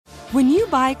When you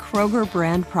buy Kroger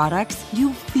brand products,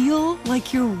 you feel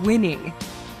like you're winning.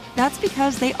 That's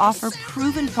because they offer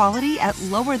proven quality at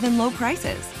lower than low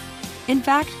prices. In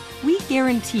fact, we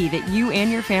guarantee that you and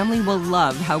your family will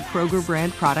love how Kroger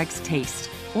brand products taste,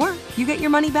 or you get your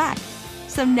money back.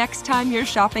 So next time you're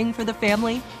shopping for the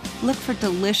family, look for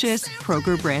delicious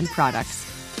Kroger brand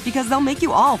products, because they'll make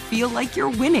you all feel like you're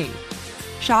winning.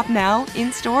 Shop now,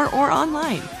 in-store, or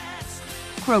online.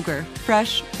 Kroger,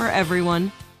 fresh for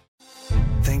everyone.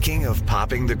 Thinking of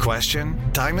popping the question?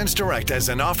 Diamonds Direct has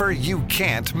an offer you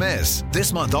can't miss.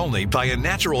 This month only, buy a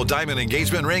natural diamond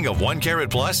engagement ring of 1 carat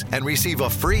plus and receive a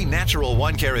free natural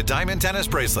 1 carat diamond tennis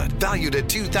bracelet valued at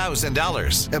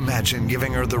 $2,000. Imagine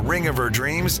giving her the ring of her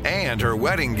dreams and her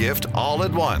wedding gift all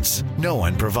at once. No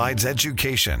one provides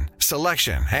education,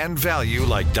 selection, and value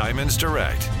like Diamonds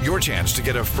Direct. Your chance to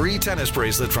get a free tennis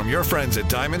bracelet from your friends at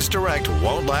Diamonds Direct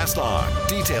won't last long.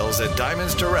 Details at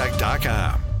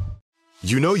diamondsdirect.com.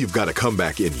 You know you've got a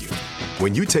comeback in you.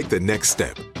 When you take the next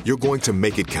step, you're going to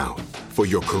make it count. For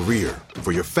your career,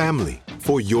 for your family,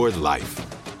 for your life.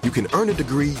 You can earn a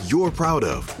degree you're proud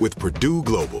of with Purdue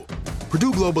Global.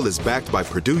 Purdue Global is backed by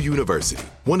Purdue University,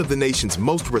 one of the nation's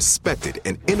most respected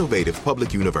and innovative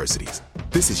public universities.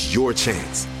 This is your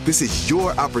chance. This is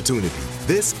your opportunity.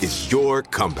 This is your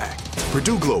comeback.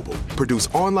 Purdue Global, Purdue's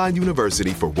online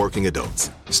university for working adults.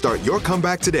 Start your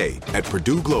comeback today at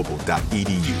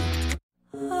purdueglobal.edu.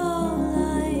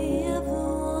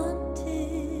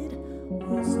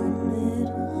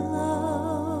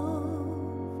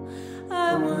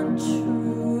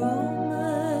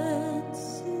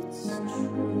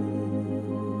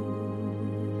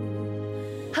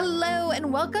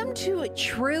 Welcome to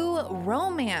True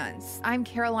Romance. I'm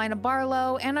Carolina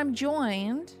Barlow, and I'm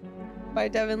joined by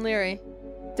Devin Leary.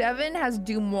 Devin has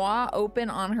Dumois open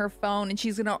on her phone, and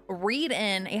she's going to read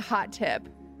in a hot tip.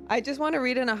 I just want to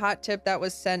read in a hot tip that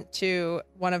was sent to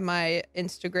one of my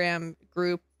Instagram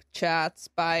group chats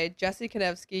by Jessie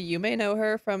Konevsky. You may know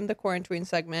her from the Quarantine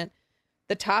segment.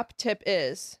 The top tip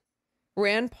is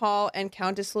Rand Paul and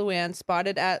Countess Luann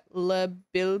spotted at Le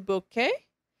Bilboquet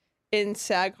in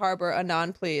Sag Harbor,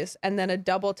 Anon, please. And then a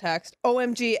double text,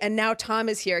 OMG, and now Tom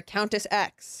is here, Countess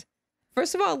X.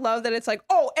 First of all, love that it's like,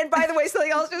 oh, and by the way,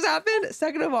 something else just happened.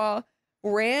 Second of all,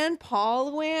 Rand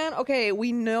Paul, Luann. Okay,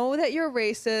 we know that you're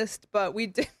racist, but we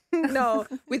didn't know.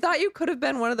 We thought you could have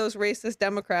been one of those racist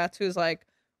Democrats who's like,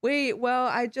 wait, well,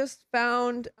 I just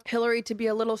found Hillary to be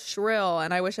a little shrill,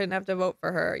 and I wish I didn't have to vote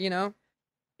for her, you know?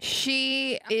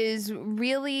 She is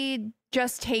really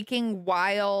just taking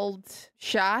wild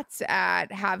shots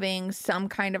at having some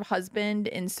kind of husband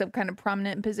in some kind of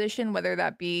prominent position, whether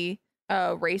that be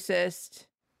a racist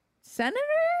senator.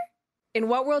 In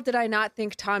what world did I not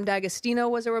think Tom D'Agostino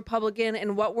was a Republican?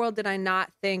 In what world did I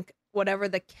not think whatever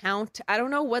the Count, I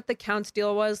don't know what the Count's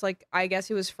deal was. Like, I guess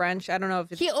he was French. I don't know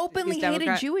if he openly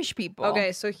hated Jewish people.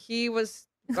 Okay, so he was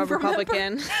a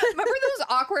Republican. Remember those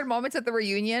awkward moments at the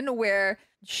reunion where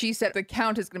she said the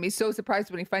Count is going to be so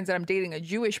surprised when he finds out I'm dating a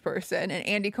Jewish person, and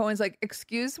Andy Cohen's like,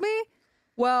 excuse me?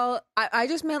 Well, I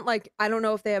just meant, like, I don't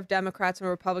know if they have Democrats and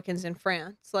Republicans in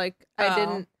France. Like,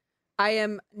 I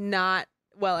am not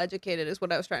well educated is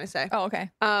what I was trying to say. Oh, okay.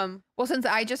 Well, since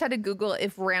I just had to Google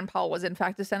if Rand Paul was in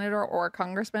fact a senator or a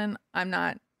congressman, I'm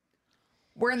not.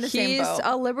 We're in the same boat. He's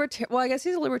a libertarian. Well, I guess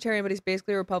he's a libertarian, but he's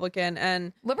basically a Republican.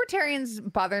 And libertarians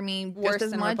bother me just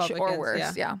as much or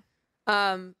worse. Yeah.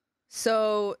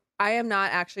 So I am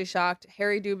not actually shocked.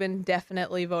 Harry Dubin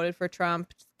definitely voted for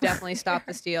Trump. Definitely stop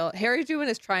the steal. Harry Dubin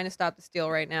is trying to stop the steal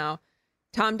right now.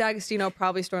 Tom D'Agostino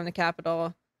probably stormed the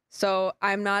Capitol. So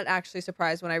I'm not actually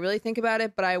surprised when I really think about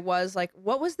it. But I was like,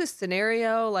 what was this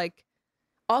scenario? Like,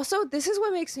 also, this is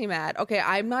what makes me mad. Okay,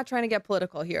 I'm not trying to get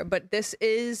political here, but this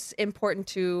is important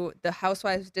to the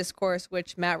Housewives discourse,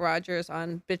 which Matt Rogers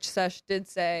on Bitch Sesh did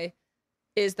say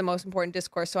is the most important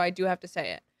discourse. So I do have to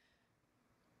say it.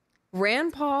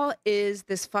 Rand Paul is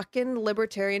this fucking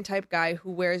libertarian type guy who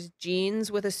wears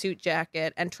jeans with a suit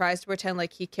jacket and tries to pretend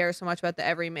like he cares so much about the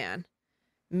everyman.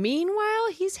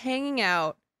 Meanwhile, he's hanging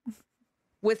out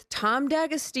with Tom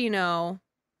D'Agostino,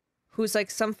 who's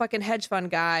like some fucking hedge fund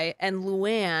guy, and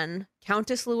Luann,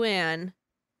 Countess Luann,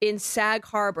 in Sag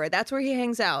Harbor. That's where he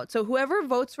hangs out. So whoever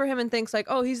votes for him and thinks like,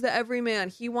 oh, he's the everyman,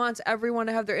 he wants everyone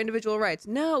to have their individual rights.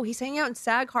 No, he's hanging out in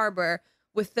Sag Harbor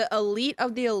with the elite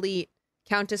of the elite,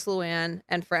 Countess Luann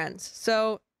and friends.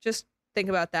 So just think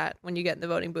about that when you get in the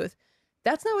voting booth.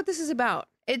 That's not what this is about.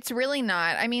 It's really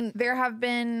not. I mean, there have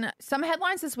been some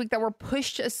headlines this week that were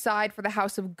pushed aside for the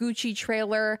House of Gucci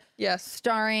trailer. Yes.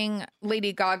 Starring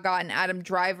Lady Gaga and Adam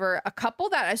Driver. A couple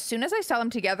that as soon as I saw them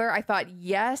together, I thought,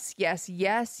 yes, yes,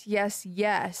 yes, yes,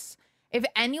 yes. If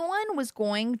anyone was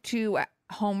going to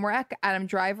homewreck Adam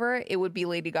Driver, it would be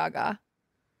Lady Gaga.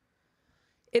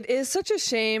 It is such a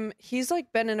shame. He's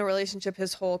like been in a relationship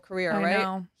his whole career, I right?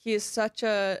 know. He is such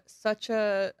a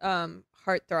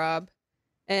heartthrob,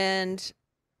 and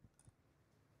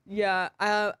yeah,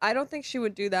 I don't think she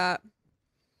would do that.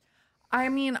 I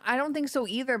mean, I don't think so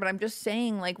either, but I'm just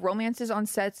saying, like, romances on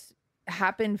sets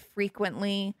happen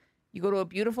frequently. You go to a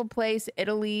beautiful place,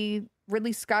 Italy,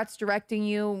 Ridley Scott's directing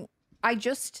you. I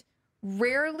just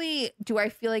rarely do I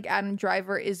feel like Adam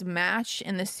Driver is matched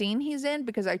in the scene he's in,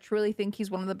 because I truly think he's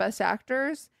one of the best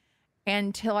actors,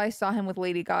 until I saw him with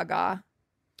Lady Gaga,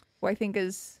 who I think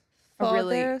is a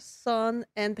really Father, Son,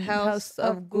 and House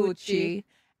of Gucci.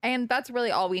 And that's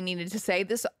really all we needed to say.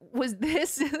 This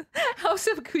House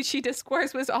of Gucci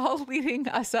discourse was all leading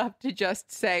us up to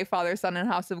just say Father, Son, and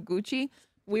House of Gucci.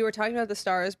 We were talking about the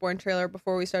Star is Born trailer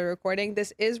before we started recording.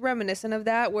 This is reminiscent of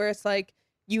that, where it's like,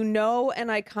 you know, an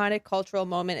iconic cultural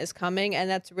moment is coming, and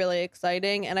that's really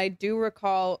exciting. And I do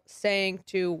recall saying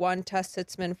to one Tess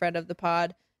Sitzman, friend of the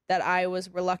pod, that I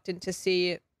was reluctant to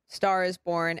see Star is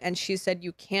Born, and she said,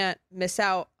 you can't miss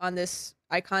out on this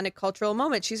iconic cultural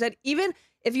moment. She said, even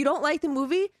if you don't like the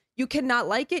movie, you cannot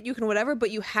like it, you can whatever, but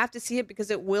you have to see it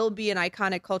because it will be an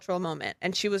iconic cultural moment.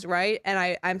 And she was right.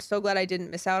 And I'm so glad I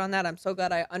didn't miss out on that. I'm so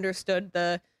glad I understood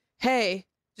the, hey,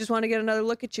 just want to get another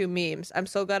look at you memes. I'm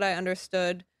so glad I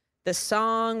understood the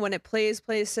song when it plays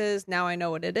places. Now I know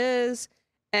what it is.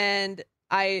 And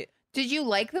Did you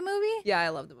like the movie? yeah, I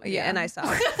love the movie. Yeah. And I saw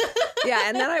it. Yeah.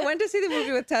 And then I went to see the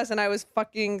movie with Tess, and I was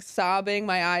fucking sobbing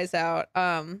my eyes out.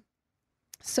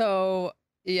 So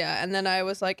yeah, and then I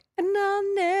was like, and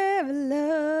I'll never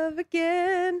love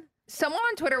again. Someone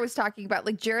on Twitter was talking about,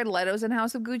 like, Jared Leto's in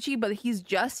House of Gucci, but he's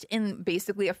just in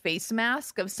basically a face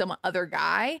mask of some other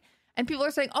guy. And people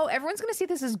are saying, oh, everyone's going to see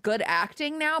this as good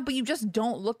acting now, but you just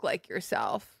don't look like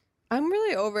yourself. I'm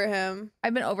really over him.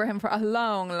 I've been over him for a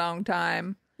long, long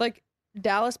time. Like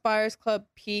Dallas Buyers Club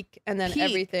peak, and then Peak.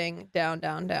 everything down,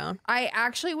 down, down. I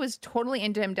actually was totally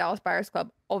into him, Dallas Buyers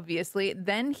Club, obviously.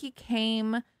 Then he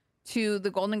came to the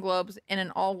Golden Globes in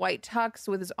an all-white tux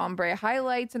with his ombre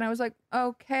highlights, and I was like,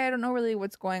 okay, I don't know really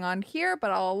what's going on here, but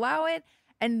I'll allow it.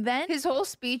 And then his whole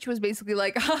speech was basically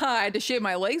like, haha, I had to shave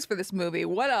my legs for this movie.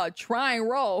 What a trying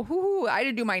role. Hoo, I had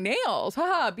to do my nails.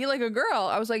 Haha, be like a girl.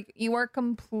 I was like, you are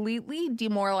completely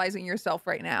demoralizing yourself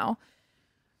right now.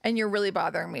 And you're really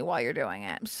bothering me while you're doing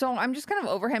it. So I'm just kind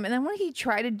of over him. And then when he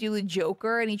tried to do the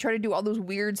Joker and he tried to do all those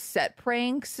weird set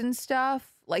pranks and stuff.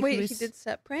 Like, Wait, he did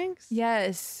set pranks?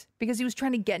 Yes, because he was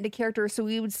trying to get into character. So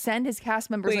he would send his cast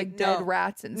members dead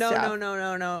rats and stuff.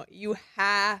 No. You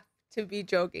have to be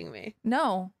joking me.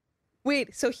 No.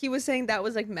 Wait, so he was saying that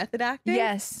was like method acting?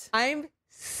 Yes. I'm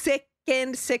sick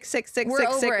We're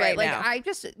over right it. Like, now. I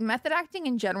just, method acting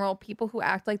in general, people who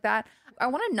act like that, I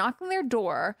want to knock on their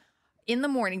door in the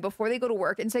morning before they go to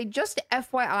work and say, just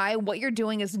FYI, what you're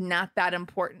doing is not that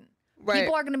important. Right.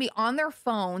 People are going to be on their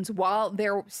phones while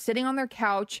they're sitting on their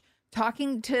couch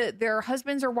talking to their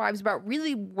husbands or wives about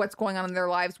really what's going on in their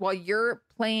lives while you're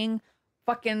playing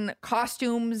fucking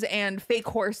costumes and fake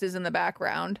horses in the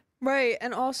background. Right.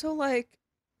 And also, like,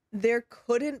 there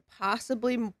couldn't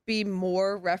possibly be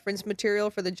more reference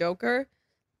material for the Joker.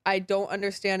 I don't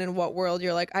understand in what world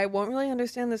you're like, I won't really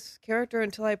understand this character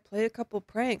until I play a couple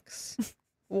pranks.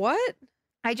 What?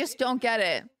 I just don't get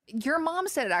it. Your mom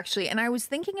said it, actually, and I was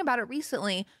thinking about it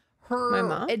recently. Her My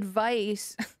mom?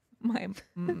 advice, my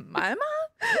mom,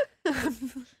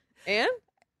 And?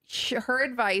 her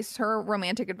advice, her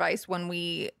romantic advice, when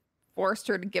we forced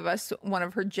her to give us one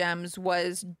of her gems,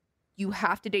 was you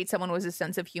have to date someone who has a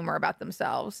sense of humor about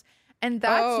themselves. And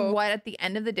that's what, at the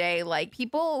end of the day, like,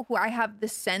 people who I have the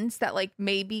sense that, like,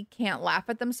 maybe can't laugh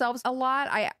at themselves a lot.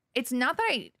 It's not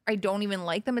that I don't even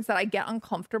like them. It's that I get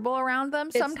uncomfortable around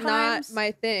them sometimes. It's not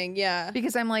my thing, yeah.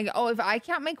 Because I'm like, oh, if I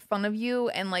can't make fun of you,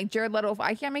 and like Jared Leto, if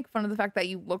I can't make fun of the fact that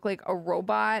you look like a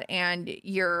robot and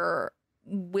you're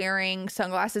wearing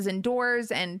sunglasses indoors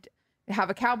and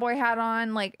have a cowboy hat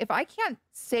on, like, if I can't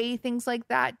say things like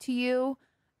that to you,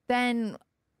 then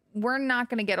we're not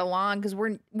going to get along, because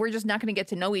we're just not going to get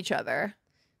to know each other.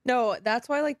 No, that's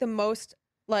why, like, the most,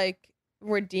 like,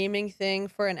 redeeming thing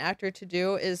for an actor to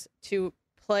do is to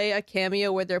play a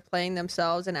cameo where they're playing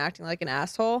themselves and acting like an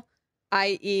asshole,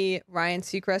 i.e. Ryan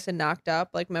Seacrest in Knocked Up.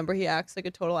 Like, remember, he acts like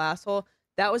a total asshole.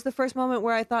 That was the first moment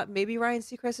where I thought maybe Ryan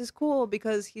Seacrest is cool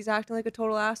because he's acting like a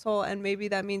total asshole, and maybe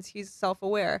that means he's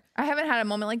self-aware. I haven't had a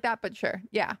moment like that, but sure.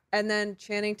 Yeah. And then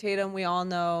Channing Tatum, we all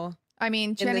know. I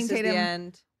mean, Channing This Is Tatum, the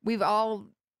End. we've all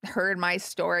heard my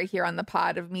story here on the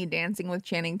pod of me dancing with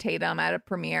Channing Tatum at a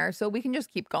premiere, so we can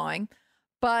just keep going.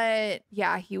 But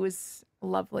yeah, he was a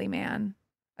lovely man.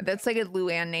 That's like a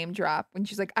Luann name drop when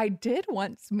she's like, I did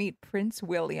once meet Prince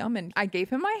William and I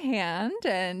gave him my hand.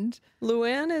 And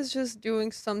Luann is just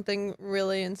doing something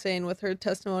really insane with her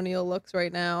testimonial looks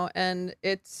right now. And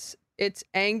it's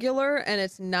angular and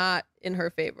it's not in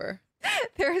her favor.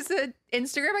 there's an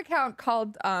Instagram account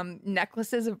called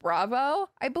Necklaces of Bravo,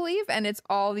 I believe. And it's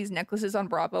all these necklaces on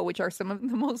Bravo, which are some of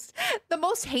the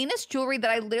most heinous jewelry that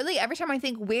I literally, every time I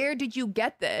think, where did you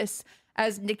get this?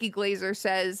 As Nikki Glazer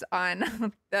says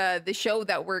on the show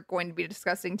that we're going to be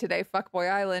discussing today,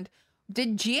 Fuckboy Island,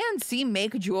 did GNC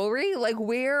make jewelry? Like,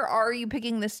 where are you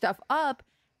picking this stuff up?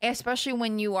 Especially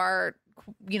when you are,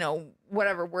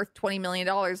 whatever, worth $20 million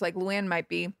like Luann might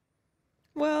be.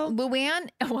 Well,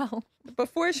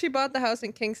 before she bought the house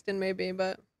in Kingston, maybe,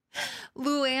 but...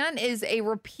 Luann is a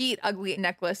repeat ugly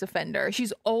necklace offender.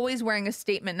 She's always wearing a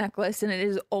statement necklace and it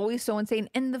is always so insane.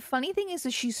 And the funny thing is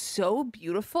that she's so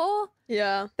beautiful.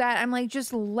 Yeah. That I'm like,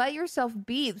 just let yourself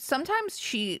be. Sometimes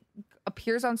she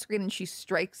appears on screen and she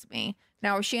strikes me.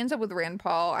 Now, if she ends up with Rand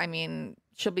Paul, I mean,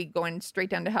 she'll be going straight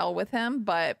down to hell with him,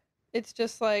 but it's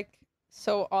just like,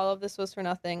 so all of this was for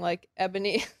nothing. Like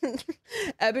Ebony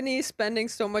spending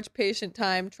so much patient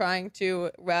time trying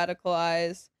to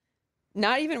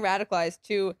not even radicalize,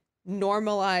 to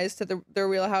normalize to the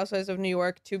Real Housewives of New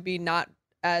York to be not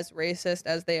as racist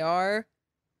as they are,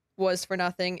 was for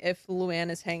nothing if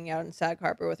Luann is hanging out in Sag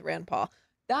Harbor with Rand Paul.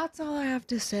 That's all I have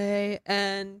to say.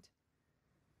 And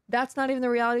that's not even the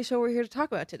reality show we're here to talk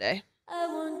about today. I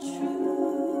want true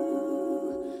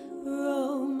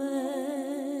romance.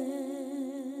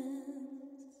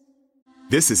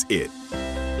 This is it.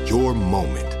 Your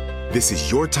moment. This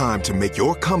is your time to make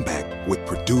your comeback with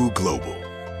Purdue Global.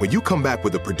 When you come back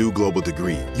with a Purdue Global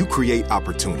degree, you create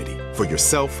opportunity for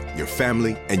yourself, your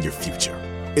family, and your future.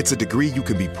 It's a degree you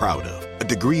can be proud of, a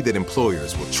degree that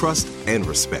employers will trust and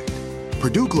respect.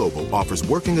 Purdue Global offers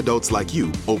working adults like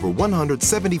you over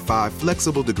 175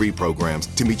 flexible degree programs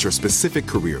to meet your specific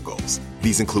career goals.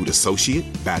 These include associate,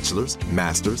 bachelor's,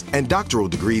 master's, and doctoral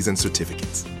degrees and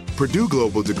certificates. Purdue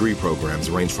Global degree programs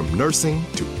range from nursing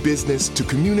to business to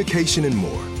communication and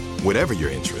more. Whatever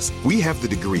your interest, we have the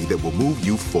degree that will move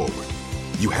you forward.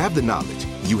 You have the knowledge,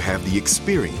 you have the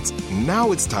experience.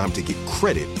 Now it's time to get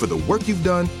credit for the work you've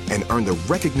done and earn the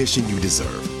recognition you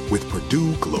deserve with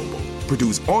Purdue Global,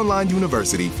 Purdue's online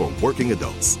university for working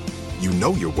adults. You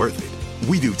know you're worth it.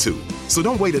 We do too. So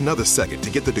don't wait another second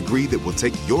to get the degree that will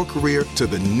take your career to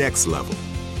the next level.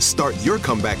 Start your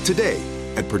comeback today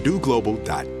at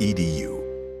purdueglobal.edu.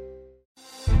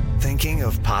 Thinking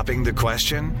of popping the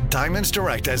question? Diamonds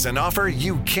Direct has an offer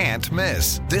you can't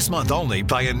miss. This month only,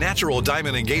 buy a natural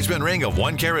diamond engagement ring of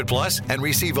 1 carat plus and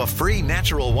receive a free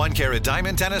natural 1 carat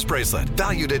diamond tennis bracelet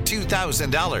valued at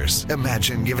 $2,000.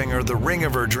 Imagine giving her the ring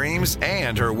of her dreams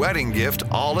and her wedding gift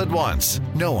all at once.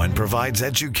 No one provides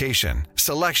education,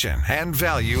 selection, and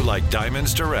value like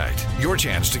Diamonds Direct. Your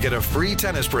chance to get a free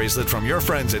tennis bracelet from your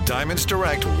friends at Diamonds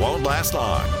Direct won't last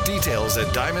long. Details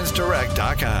at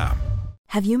diamondsdirect.com.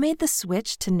 Have you made the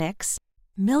switch to Knix?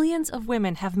 Millions of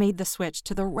women have made the switch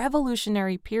to the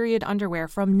revolutionary period underwear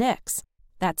from Knix.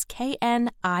 That's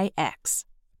Knix.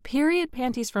 Period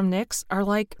panties from Knix are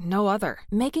like no other,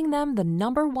 making them the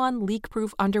 #1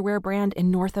 leak-proof underwear brand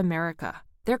in North America.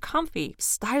 They're comfy,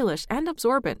 stylish, and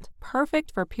absorbent,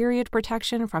 perfect for period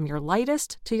protection from your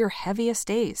lightest to your heaviest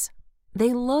days.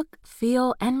 They look,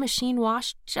 feel, and machine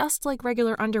wash just like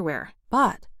regular underwear,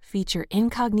 but feature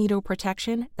incognito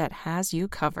protection that has you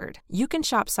covered. You can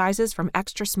shop sizes from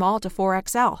extra small to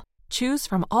 4XL. Choose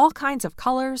from all kinds of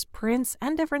colors, prints,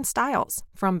 and different styles,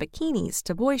 from bikinis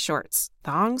to boy shorts,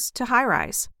 thongs to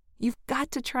high-rise. You've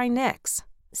got to try Knix.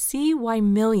 See why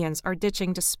millions are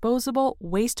ditching disposable,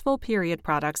 wasteful period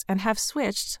products and have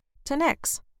switched to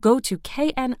Knix. Go to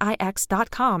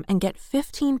knix.com and get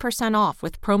 15% off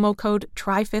with promo code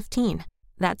TRY15.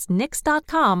 That's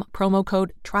Knix.com, promo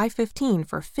code TRY15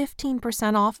 for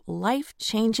 15% off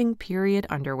life-changing period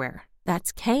underwear.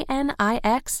 That's knix.com.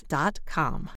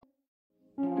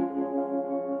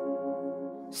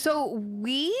 So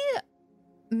we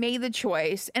made the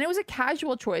choice, and it was a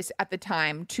casual choice at the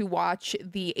time, to watch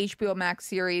the HBO Max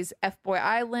series F-Boy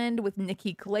Island with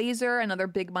Nikki Glazer, another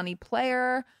big money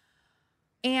player.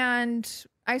 And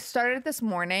I started it this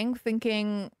morning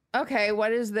thinking, okay,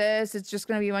 what is this? It's just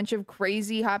going to be a bunch of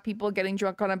crazy hot people getting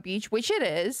drunk on a beach, which it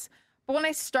is. But when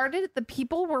I started, the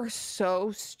people were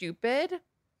so stupid.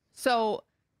 So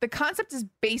the concept is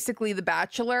basically The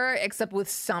Bachelor, except with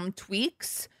some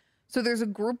tweaks. So there's a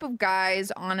group of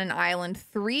guys on an island,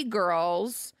 3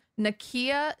 girls,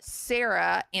 Nakia,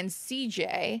 Sarah, and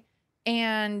CJ.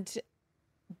 And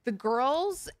the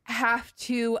girls have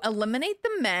to eliminate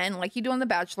the men like you do on The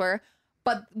Bachelor,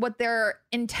 but what they're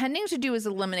intending to do is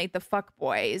eliminate the fuck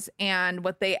boys, and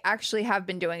what they actually have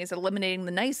been doing is eliminating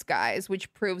the nice guys,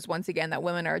 which proves once again that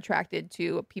women are attracted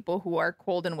to people who are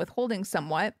cold and withholding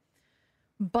somewhat.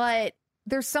 But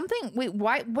there's something,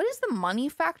 what is the money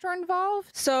factor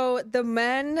involved? So the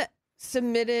men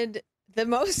submitted the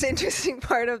most interesting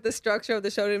part of the structure of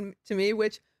the show to me,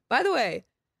 which, by the way,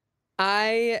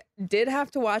 I did have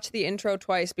to watch the intro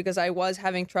twice because I was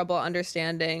having trouble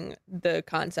understanding the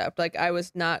concept. Like, I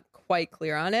was not quite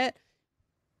clear on it.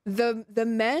 The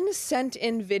men sent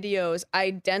in videos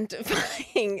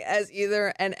identifying as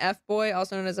either an F-boy,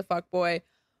 also known as a fuck boy,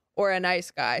 or a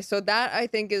nice guy. So that, I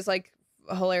think, is like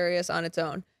hilarious on its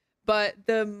own. But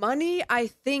the money, I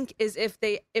think, is if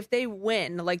they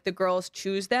win, like the girls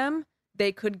choose them,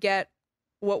 they could get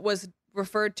what was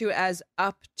referred to as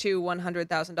up to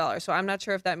 $100,000. So I'm not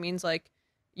sure if that means like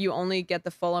you only get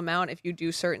the full amount if you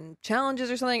do certain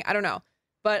challenges or something. I don't know.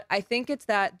 But I think it's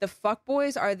that the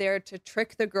fuckboys are there to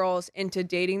trick the girls into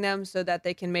dating them so that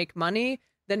they can make money.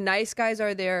 The nice guys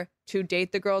are there to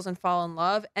date the girls and fall in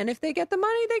love. And if they get the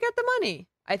money, they get the money.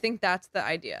 I think that's the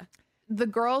idea. The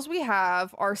girls we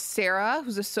have are Sarah,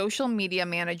 who's a social media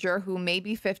manager who may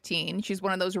be 15. She's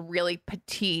one of those really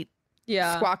petite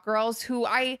squawk girls who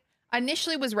I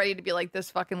initially was ready to be like, this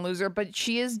fucking loser, but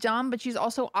she is dumb, but she's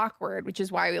also awkward, which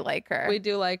is why we like her. We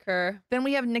do like her. Then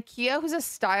we have Nakia, who's a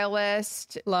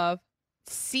stylist. Love.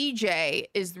 CJ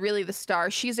is really the star.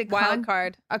 She's a wild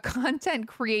card, a content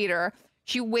creator.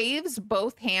 She waves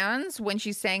both hands when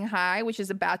she's saying hi, which is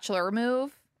a bachelor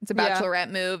move. It's a bachelorette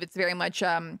move. It's very much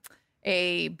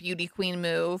a beauty queen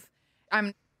move.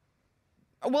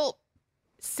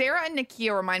 Sarah and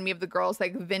Nakia remind me of the girls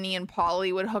like Vinny and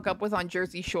Polly would hook up with on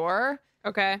Jersey Shore.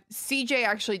 Okay. CJ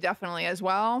actually definitely as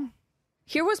well.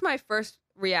 Here was my first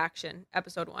reaction,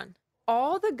 episode 1.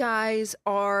 All the guys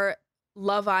are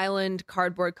Love Island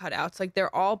cardboard cutouts. Like,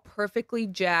 they're all perfectly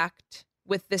jacked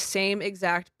with the same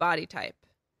exact body type.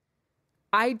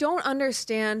 I don't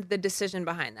understand the decision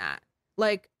behind that.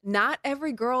 Like, not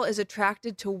every girl is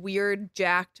attracted to weird,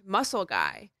 jacked muscle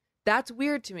guy. That's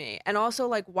weird to me. And also,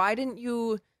 like, why didn't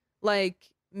you, like,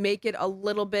 make it a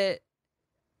little bit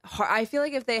hard? I feel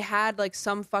like if they had, like,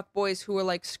 some fuckboys who were,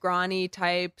 like, scrawny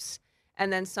types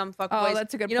and then some fuckboys. Oh,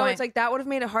 that's a good point. You know, it's like that would have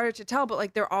made it harder to tell. But,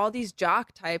 like, they're all these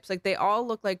jock types. Like, they all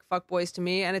look like fuckboys to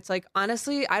me. And it's like,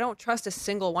 honestly, I don't trust a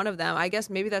single one of them. I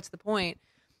guess maybe that's the point.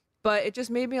 But it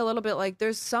just made me a little bit like,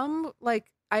 there's some,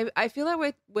 like, I feel that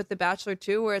way with The Bachelor,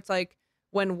 too, where it's like,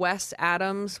 when Wes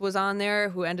Adams was on there,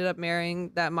 who ended up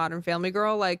marrying that Modern Family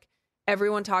girl, like,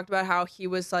 everyone talked about how he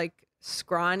was, like,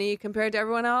 scrawny compared to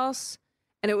everyone else.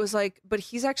 And it was like, but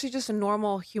he's actually just a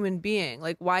normal human being.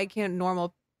 Like, why can't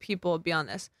normal people be on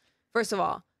this? First of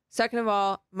all. Second of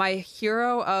all, my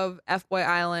hero of F-Boy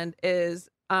Island is,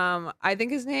 I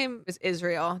think his name is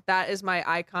Israel. That is my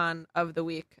icon of the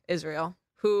week, Israel,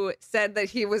 who said that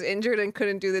he was injured and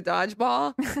couldn't do the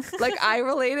dodgeball. Like, I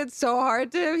related so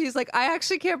hard to him. He's like, I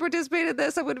actually can't participate in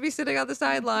this. I'm going to be sitting on the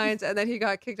sidelines. And then he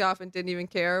got kicked off and didn't even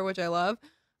care, which I love.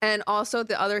 And also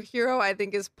the other hero, I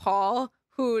think, is Paul,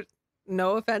 who,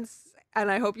 no offense,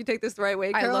 and I hope you take this the right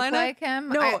way, Carolina. I look like him?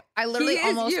 No, I literally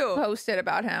almost you. posted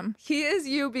about him. He is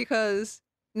you because,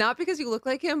 not because you look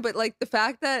like him, but, like, the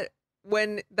fact that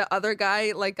when the other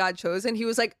guy, like, got chosen, he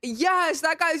was like, yes,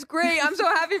 that guy's great. I'm so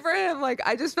happy for him. Like,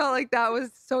 I just felt like that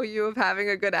was so you of having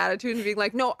a good attitude and being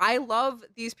like, no, I love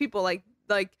these people. Like,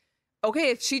 okay,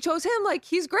 if she chose him, like,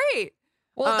 he's great.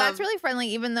 Well, that's really friendly,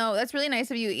 even though that's really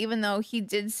nice of you, even though he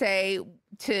did say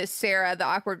to Sarah, the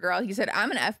awkward girl, he said,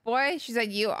 I'm an F-boy. She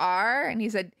said, you are? And he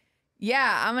said,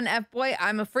 yeah, I'm an F-boy.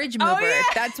 I'm a fridge mover. Oh, yeah.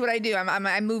 That's what I do.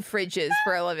 I move fridges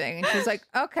for a living. And she's like,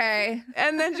 okay.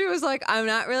 And then she was like, I'm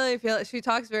not really feeling, she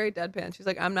talks very deadpan. She's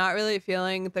like, I'm not really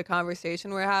feeling the conversation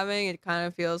we're having. It kind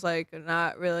of feels like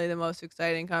not really the most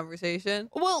exciting conversation.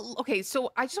 Well, okay.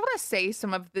 So I just want to say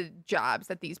some of the jobs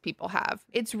that these people have.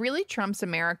 It's really Trump's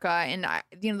America. And,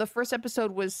 the first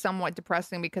episode was somewhat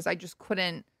depressing because I just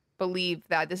couldn't believe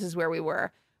that this is where we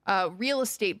were. Real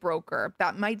estate broker.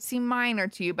 That might seem minor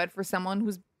to you, but for someone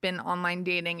who's been online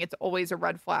dating, it's always a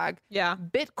red flag. Yeah.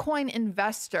 Bitcoin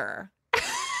investor.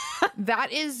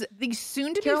 That is the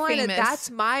soon-to-be Carolina, famous.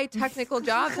 that's my technical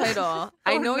job title.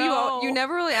 I know you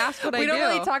never really asked what I do. We don't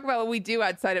really talk about what we do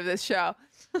outside of this show.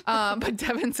 But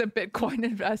Devin's a Bitcoin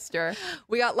investor.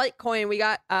 We got Litecoin. We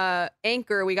got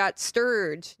Anchor. We got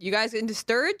Sturge. You guys into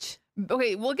Sturge?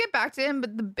 Okay, we'll get back to him,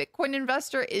 but the Bitcoin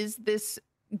investor is this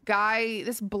guy,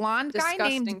 this blonde guy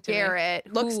Disgusting named to me.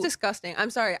 Garrett. Looks who- disgusting. I'm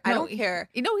sorry. I No, don't care.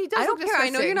 You know, he does I look don't care. I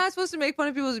know you're disgusting. not supposed to make fun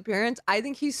of people's appearance. I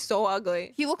think he's so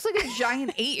ugly. He looks like a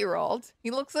giant 8-year-old.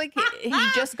 He looks like he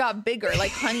just got bigger.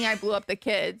 Like, Honey, I Blew Up the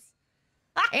Kids.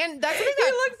 And that's the thing He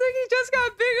that looks like he just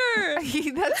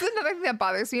got bigger. that's another thing that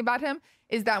bothers me about him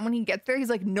is that when he gets there, he's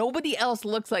like, nobody else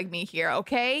looks like me here.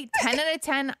 Okay, 10 out of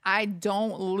 10, I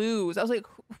don't lose. I was like,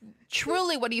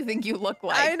 truly, what do you think you look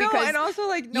like? I know, Because and also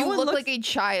like no you one look looks like a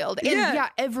child, and Yeah. yeah,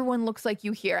 everyone looks like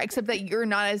you here, except that you're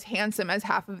not as handsome as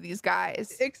half of these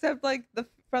guys. except like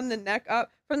from the neck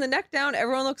up, from the neck down,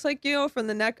 everyone looks like you. From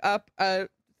the neck up, a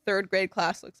third grade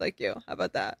class looks like you. How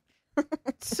about that?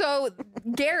 So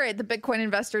Garrett, the Bitcoin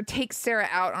investor, takes Sarah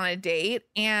out on a date,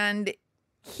 and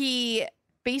he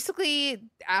basically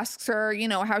asks her, you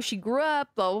know, how she grew up,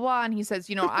 blah blah blah, and he says,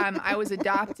 you know, I was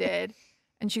adopted,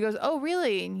 and she goes, oh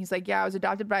really? And he's like, yeah, I was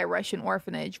adopted by a Russian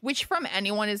orphanage, which from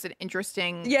anyone is an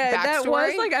interesting Yeah, that backstory.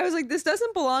 was like I was like, this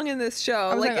doesn't belong in this show.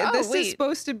 I was Like, like, oh, this wait. is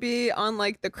supposed to be on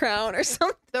like The Crown or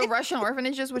something. The Russian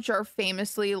orphanages, which are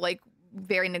famously like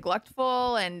very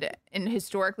neglectful and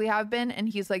historically have been. And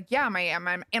he's like, yeah, my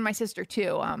and my sister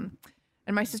too.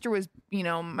 And my sister was, you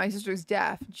know, my sister's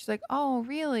deaf. And she's like, oh,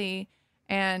 really?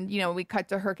 And, you know, we cut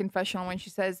to her confessional when she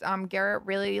says, Garrett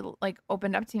really like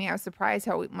opened up to me. I was surprised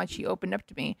how much he opened up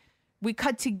to me. We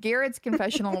cut to Garrett's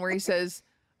confessional where he says,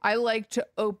 I like to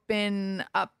open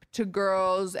up to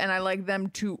girls and I like them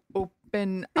to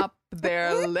open up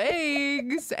their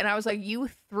legs. And I was like, you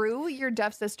threw your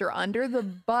deaf sister under the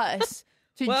bus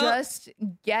to Well- just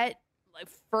get like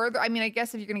further. I mean, I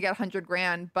guess if you're going to get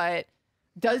 $100,000, but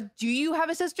do you have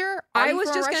a sister? Are I you was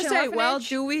from a just gonna Russian say, well, orphanage?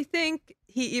 do we think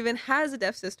he even has a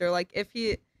deaf sister? Like, if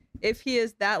he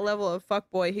is that level of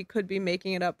fuckboy, he could be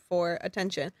making it up for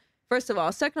attention. First of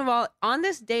all, second of all, on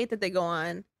this date that they go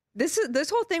on, this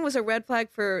whole thing was a red flag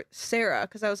for Sarah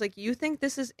because I was like, you think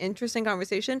this is interesting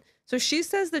conversation? So she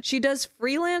says that she does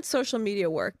freelance social media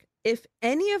work. If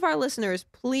any of our listeners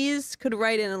please could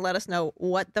write in and let us know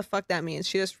what the fuck that means.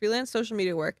 She does freelance social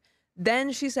media work.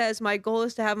 Then she says, my goal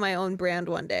is to have my own brand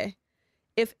one day.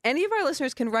 If any of our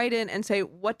listeners can write in and say,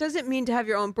 what does it mean to have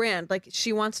your own brand? Like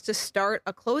she wants to start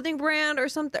a clothing brand or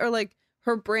something, or like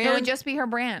her brand. It would just be her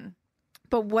brand.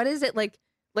 But what is it like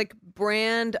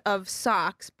brand of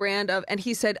socks, brand of, and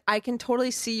he said, I can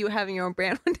totally see you having your own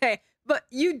brand one day. But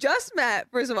you just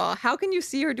met, first of all, how can you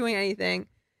see her doing anything?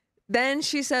 Then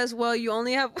she says, well, you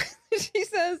only have, she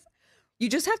says, you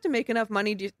just have to make enough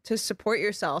money to support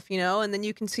yourself, you know, and then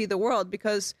you can see the world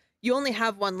because you only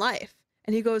have one life.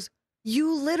 And he goes,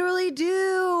 you literally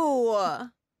do.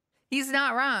 He's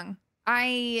not wrong.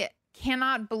 I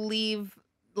cannot believe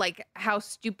like how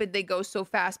stupid they go so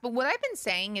fast. But what I've been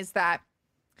saying is that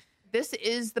this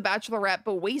is The Bachelorette,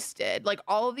 but wasted. Like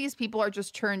all of these people are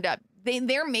just turned up.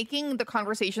 They're making the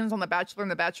conversations on The Bachelor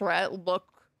and The Bachelorette look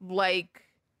like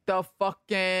the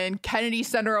fucking Kennedy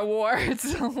Center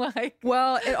Awards. Like,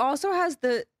 well, it also has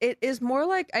it is more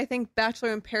like, I think,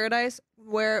 Bachelor in Paradise,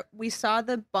 where we saw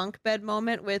the bunk bed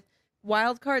moment with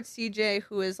Wildcard CJ,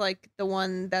 who is like the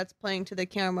one that's playing to the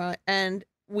camera, and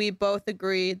we both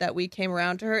agree that we came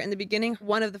around to her in the beginning.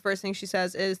 One of the first things she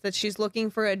says is that she's looking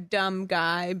for a dumb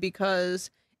guy because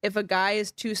if a guy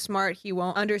is too smart, he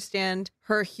won't understand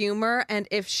her humor. And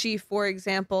if she, for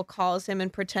example, calls him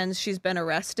and pretends she's been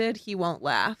arrested, he won't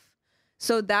laugh.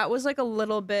 So that was like a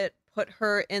little bit put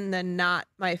her in the not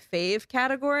my fave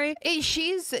category.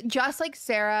 she's just like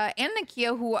Sarah and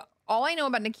Nakia, who all I know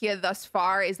about Nakia thus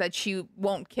far is that she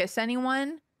won't kiss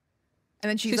anyone. And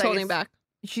then she's like, holding back.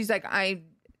 She's like,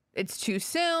 it's too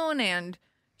soon. And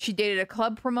she dated a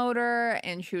club promoter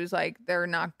and she was like, they're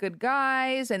not good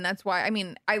guys. And that's why, I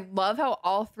mean, I love how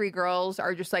all three girls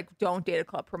are just like, don't date a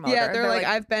club promoter. Yeah, they're like,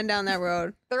 I've been down that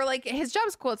road. they're like, his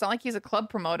job's cool. It's not like he's a club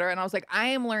promoter. And I was like, I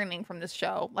am learning from this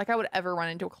show. Like I would ever run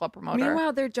into a club promoter.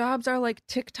 Meanwhile, their jobs are like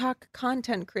TikTok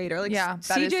content creator. Like, Yeah,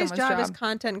 that is CJ's someone's job is job.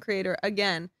 content creator.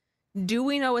 Again, do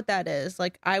we know what that is?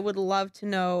 Like, I would love to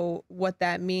know what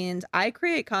that means. I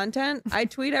create content. I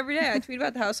tweet every day. I tweet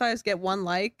about the housewives, get 1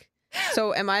 like.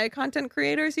 So am I a content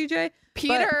creator, CJ?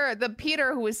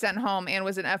 Peter who was sent home and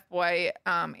was an F-boy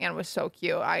and was so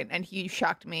cute. And he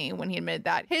shocked me when he admitted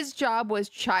that. His job was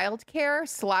childcare /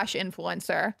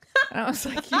 influencer. And I was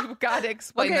like, you've got to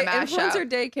explain Okay, the mashup. Influencer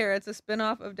Daycare. It's a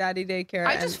spinoff of Daddy Daycare.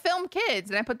 I and- just film kids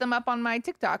and I put them up on my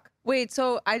TikTok. Wait,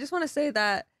 so I just want to say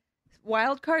that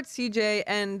Wildcard CJ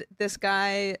and this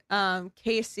guy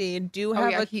Casey do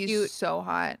have a he's cute. so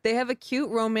hot. They have a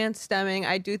cute romance stemming.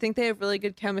 I do think they have really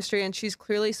good chemistry, and she's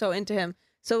clearly so into him.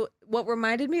 So what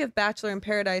reminded me of Bachelor in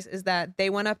Paradise is that they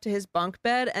went up to his bunk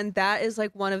bed, and that is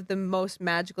like one of the most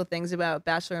magical things about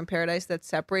Bachelor in Paradise that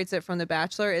separates it from The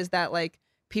Bachelor is that like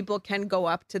people can go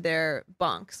up to their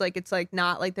bunks. Like it's like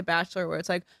not like The Bachelor where it's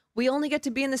like we only get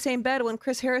to be in the same bed when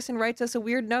Chris Harrison writes us a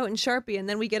weird note in Sharpie and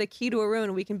then we get a key to a room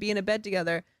and we can be in a bed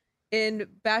together. In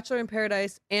Bachelor in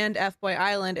Paradise and F-Boy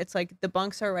Island, it's like the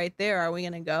bunks are right there. Are we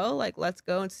going to go? Like, let's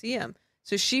go and see him.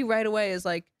 So she right away is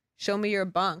like, show me your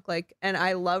bunk. Like, and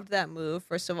I loved that move,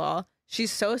 first of all.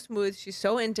 She's so smooth. She's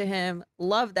so into him.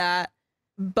 Love that.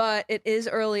 But it is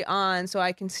early on, so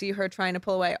I can see her trying to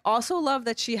pull away. Also love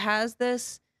that she has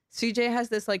this, CJ has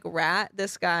this like rat,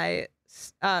 this guy,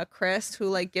 Chris, who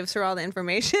like gives her all the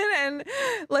information, and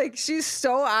like she's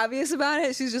so obvious about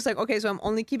it. She's just like, okay, so I'm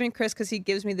only keeping Chris because he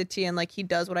gives me the tea and like he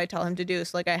does what I tell him to do,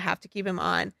 so like I have to keep him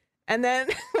on. And then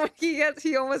when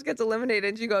he almost gets eliminated,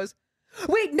 and she goes,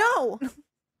 wait, no,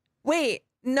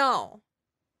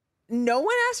 no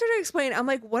one asked her to explain. I'm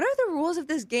like, what are the rules of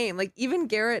this game? Like even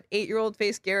Garrett, 8-year-old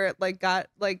face Garrett, like got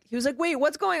like he was like, wait,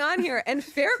 what's going on here? And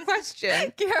fair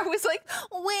question. Garrett was like,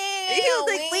 wait, He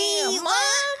was like, wait, Mom,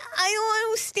 I don't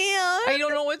understand. I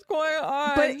don't know what's going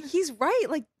on. But he's right.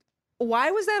 Like,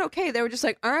 why was that okay? They were just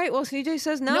like, all right, well, CJ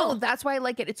says no. No, that's why I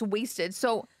like it. It's wasted.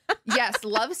 So yes,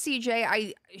 love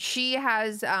CJ. She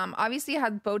has obviously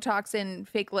had Botox and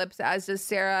fake lips, as does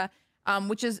Sarah,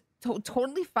 which is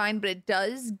totally fine, but it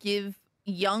does give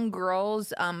young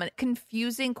girls a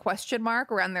confusing question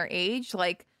mark around their age.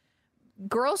 Like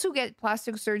girls who get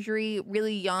plastic surgery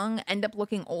really young end up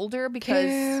looking older because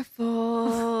careful.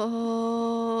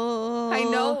 I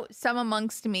know some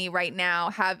amongst me right now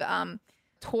have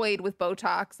toyed with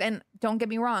Botox, and don't get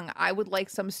me wrong, I would like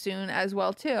some soon as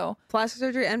well too. Plastic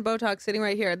surgery and Botox sitting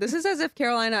right here. This is as if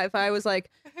Carolina, if I was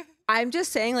like, I'm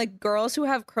just saying, like, girls who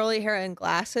have curly hair and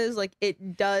glasses, like,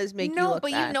 it does make you look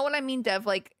but bad. you know what I mean, Dev?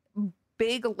 Like,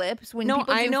 big lips. When No,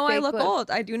 people I do know I fake look lips.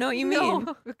 old. I do know what you mean.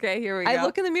 No. Okay, here we go. I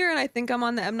look in the mirror and I think I'm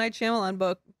on the M. Night Shyamalan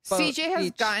book. CJ has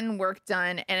beach. gotten work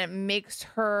done, and it makes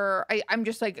her. I'm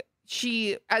just like,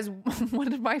 she, as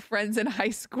one of my friends in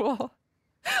high school,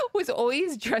 was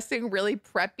always dressing really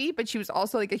preppy, but she was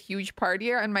also like a huge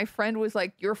partier. And my friend was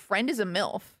like, "Your friend is a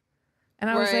MILF." And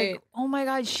I was Right. like, oh my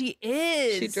God, she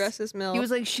is. She dresses MILF. He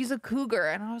was like, she's a cougar.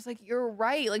 And I was like, you're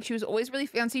right. Like, she was always really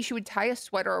fancy. She would tie a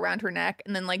sweater around her neck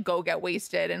and then like go get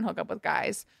wasted and hook up with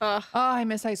guys. Ugh. Oh, I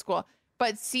miss high school.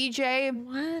 But CJ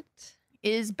What?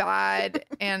 is bad.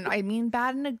 And I mean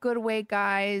bad in a good way,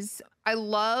 guys. I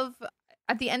love,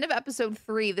 at the end of episode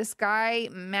 3, this guy,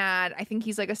 Matt, I think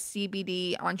he's like a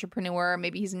CBD entrepreneur.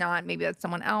 Maybe he's not. Maybe that's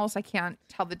someone else. I can't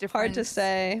tell the difference. Hard to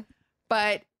say.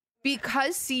 But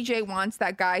because CJ wants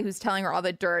that guy who's telling her all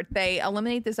the dirt, they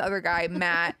eliminate this other guy,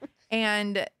 Matt,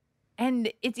 and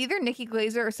it's either Nikki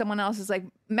Glazer or someone else is like,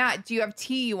 Matt, do you have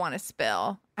tea you want to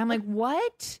spill? I'm like,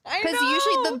 what? I Because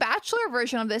usually know. the Bachelor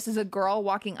version of this is a girl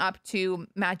walking up to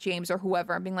Matt James or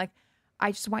whoever and being like,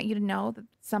 I just want you to know that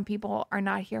some people are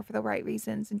not here for the right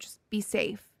reasons and just be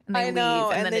safe. And they I know,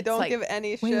 leave. and then they it's don't like, give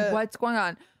any wait, shit. what's going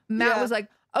on? Matt Yeah. was like,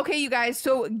 okay, you guys.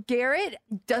 So Garrett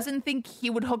doesn't think he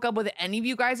would hook up with any of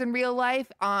you guys in real life.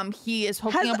 He is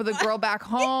hooking up with a girl back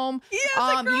home. He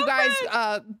has a You guys,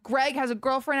 girlfriend. Greg has a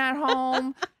girlfriend at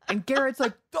home, and Garrett's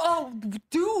like, oh,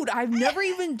 dude, I've never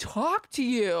even talked to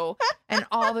you. And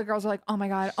all the girls are like, oh my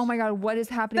god, what is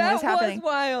happening? That What is happening?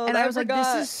 was wild. And I was like,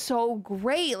 forgot. this is so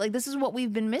great. Like, this is what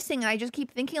we've been missing. And I just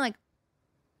keep thinking, like,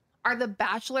 are the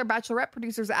Bachelor, Bachelorette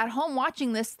producers at home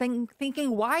watching this thing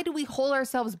thinking, why do we hold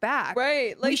ourselves back?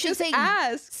 right. Like, we should just say,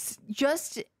 ask.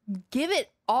 just give it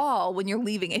all when you're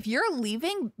leaving. If you're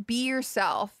leaving, be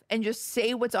yourself and just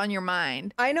say what's on your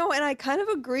mind. I know, and I kind of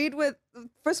agreed with.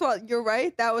 First of all, you're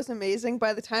right. That was amazing.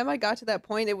 By the time I got to that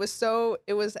point, it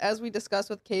was as we discussed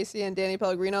with Casey and Danny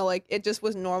Pellegrino, like it just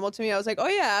was normal to me. I was like, oh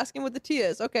yeah, ask him what the tea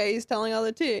is. Okay, he's telling all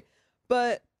the tea.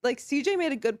 But like CJ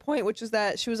made a good point, which is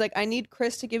that she was like, I need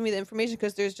Chris to give me the information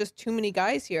because there's just too many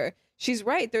guys here. She's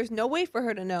right. There's no way for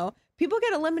her to know. People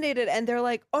get eliminated and they're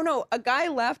like, oh no, a guy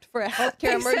left for a healthcare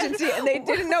They said- emergency and they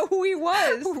didn't know who he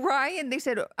was. Ryan, they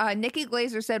said, Nikki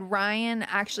Glazer said Ryan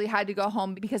actually had to go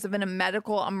home because of a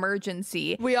medical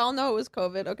emergency. We all know it was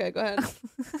COVID. Okay, go ahead.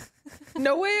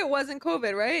 No way it wasn't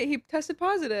COVID, right? He tested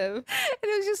positive. And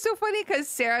it was just so funny because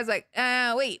Sarah's like,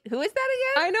 wait, who is that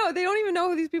again? I know. They don't even know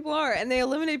who these people are. And they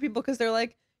eliminate people because they're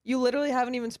like, you literally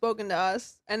haven't even spoken to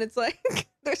us. And it's like,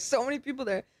 there's so many people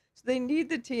there. So they need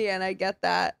the tea, and I get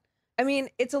that. I mean,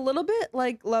 it's a little bit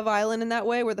like Love Island in that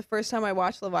way, where the first time I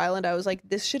watched Love Island, I was like,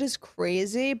 this shit is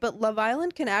crazy. But Love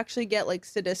Island can actually get like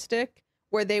sadistic,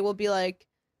 where they will be like,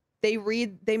 they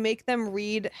make them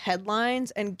read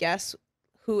headlines and guess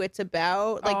who it's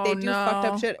about. Like they Oh, do fucked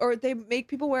no. up shit, or they make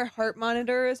people wear heart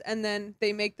monitors and then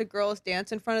they make the girls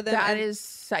dance in front of them. That and is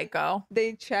psycho.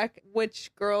 they check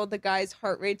which girl the guy's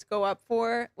heart rates go up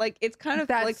for. Like it's kind of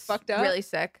That's like fucked up. really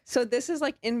sick. So this is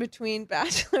like in between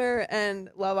Bachelor and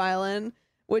Love Island,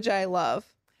 which I love.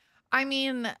 I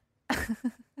mean,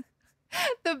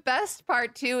 the best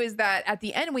part too is that at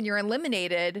the end when you're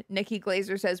eliminated, Nikki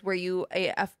Glazer says, "Were you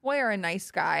a F-boy or a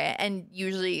nice guy?" And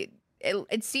usually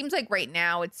it seems like right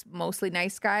now it's mostly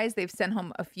nice guys. They've sent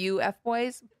home a few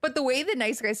F-boys, but the way the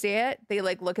nice guys say it, they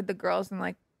like look at the girls and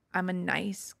like, "I'm a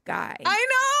nice guy." I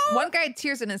know. One guy had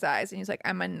tears in his eyes and he's like,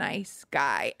 "I'm a nice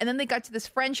guy." And then they got to this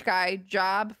French guy,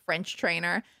 Job, French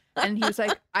trainer, and he was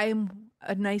like, "I'm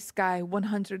a nice guy,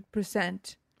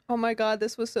 100%. Oh my God,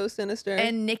 this was so sinister.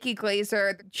 And Nikki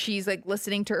Glazer, she's like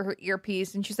listening to her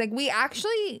earpiece and she's like, we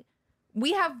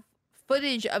have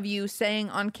footage of you saying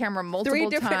on camera multiple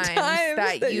different times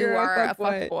that you you're are a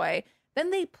fuckboy." fuckboy.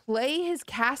 Then they play his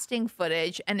casting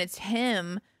footage and it's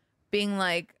him being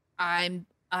like,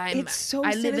 It's so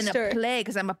I live in sinister. a play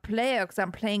because I'm a player because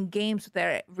I'm playing games with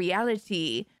their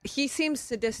reality. He seems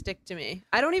sadistic to me.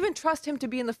 I don't even trust him to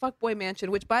be in the fuckboy mansion,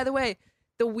 which, by the way,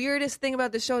 the weirdest thing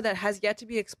about the show that has yet to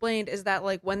be explained is that,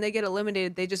 like, when they get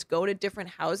eliminated, they just go to different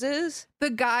houses.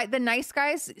 The nice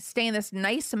guys stay in this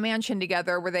nice mansion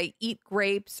together where they eat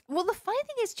grapes. Well, the funny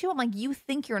thing is too, I'm like, you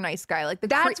think you're a nice guy. Like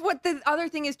That's what the other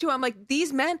thing is, too. I'm like,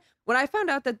 these men, when I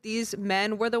found out that these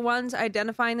men were the ones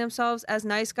identifying themselves as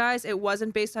nice guys, it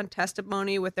wasn't based on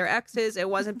testimony with their exes. It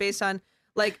wasn't based on,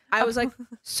 like, I was like,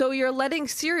 so you're letting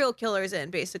serial killers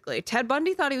in, basically. Ted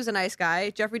Bundy thought he was a nice guy.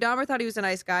 Jeffrey Dahmer thought he was a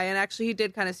nice guy. And actually, he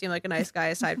did kind of seem like a nice guy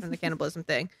aside from the cannibalism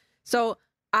thing. So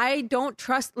I don't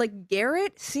trust, like,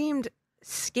 Garrett seemed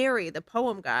scary, the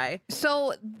poem guy.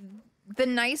 So the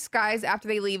nice guys, after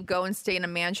they leave, go and stay in a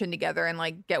mansion together and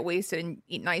like get wasted and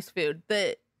eat nice food.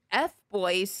 The F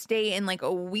boys stay in like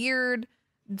a weird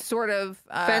sort of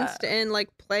Fenced in,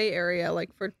 like, play area, like,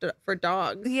 for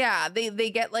dogs. Yeah, they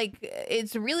get like,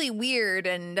 it's really weird.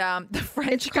 And the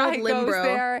French It's called guy goes Limbro.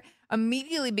 there,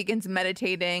 immediately begins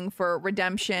meditating for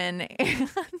redemption, and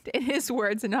in his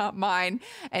words, not mine,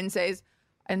 and says,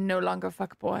 "I'm no longer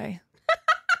fuck boy."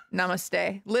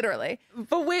 Namaste, literally.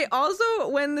 But wait, also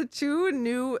when the two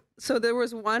new, so there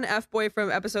was one F-boy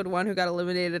from episode 1 who got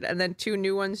eliminated and then two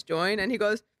new ones joined and he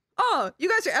goes, "Oh, you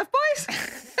guys are F-boys?"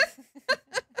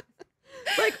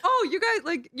 Like, "Oh, you guys,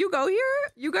 like, you go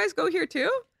here? You guys go here too?"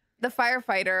 The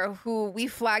firefighter who we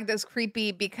flagged as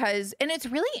creepy because, and it's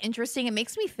really interesting. It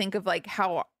makes me think of like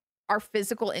how our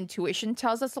physical intuition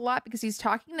tells us a lot because he's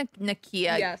talking to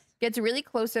Nakia, Yes. gets really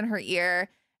close in her ear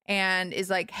and is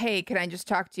like, "Hey, can I just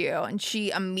talk to you?" And she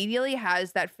immediately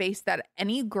has that face that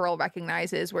any girl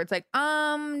recognizes where it's like,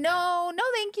 no,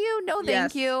 thank you. No,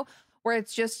 thank Yes. you. Where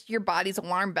it's just your body's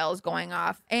alarm bells going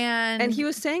off. And he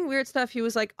was saying weird stuff. He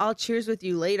was like, "I'll cheers with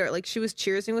you later." Like, she was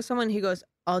cheersing with someone. He goes,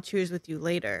 "I'll cheers with you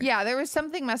later." yeah, there was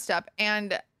something messed up.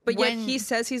 And But yet when- he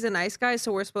says he's a nice guy,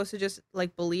 so we're supposed to just,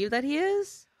 like, believe that he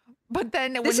is? but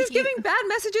then This is giving bad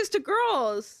messages to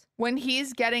girls. when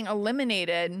he's getting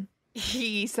eliminated,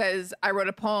 he says, "I wrote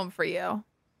a poem for you."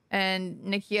 And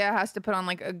Nakia has to put on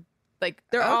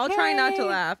They're all trying not to okay.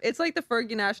 laugh. It's like the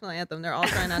Fergie national anthem. They're all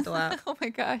trying not to laugh. Oh my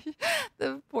gosh.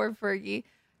 The poor Fergie.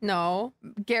 No.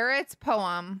 Garrett's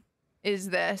poem is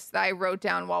this that I wrote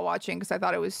down while watching because I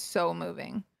thought it was so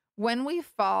moving. When we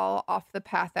fall off the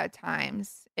path at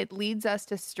times, it leads us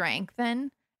to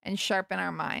strengthen and sharpen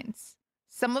our minds.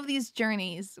 Some of these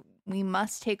journeys we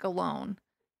must take alone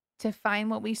to find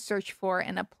what we search for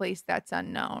in a place that's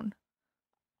unknown.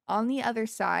 On the other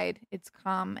side, it's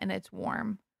calm and it's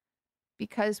warm.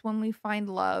 Because when we find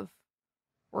love,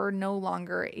 we're no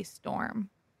longer a storm.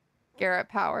 Garrett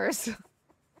Powers.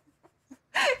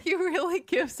 He really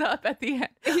gives up at the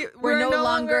end. We're no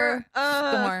longer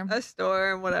storm. a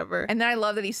storm, whatever. And then I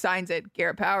love that he signs it,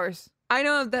 Garrett Powers. I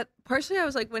know that partially I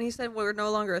was like, when he said we're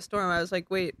no longer a storm, I was like,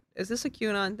 wait, is this a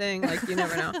QAnon thing? Like, you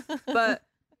never know. But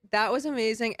that was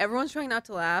amazing. Everyone's trying not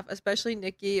to laugh, especially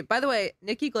Nikki. By the way,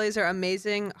 Nikki Glazer,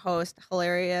 amazing host,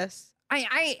 hilarious.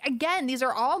 I again, these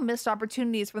are all missed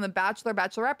opportunities from the Bachelor,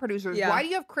 Bachelorette producers. Yeah. Why do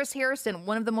you have Chris Harrison,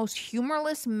 one of the most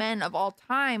humorless men of all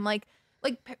time? Like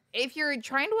if you're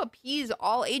trying to appease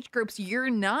all age groups, you're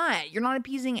not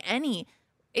appeasing any.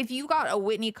 If you got a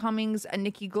Whitney Cummings, a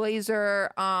Nikki Glazer,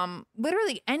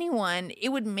 literally anyone, it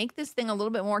would make this thing a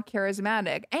little bit more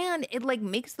charismatic, and it like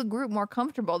makes the group more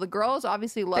comfortable. The girls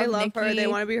obviously love They love Nikki. her. They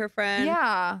want to be her friend.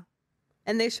 Yeah.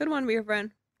 And they should want to be her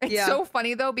friend. It's Yeah. so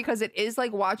funny though because it is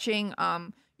like watching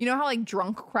you know how like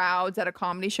drunk crowds at a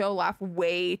comedy show laugh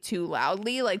way too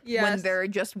loudly like when Yes. they're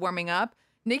just warming up.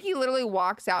 Nikki literally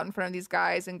walks out in front of these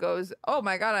guys and goes, "Oh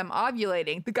my God, I'm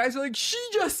ovulating." The guys are like, "She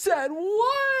just said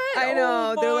what?" I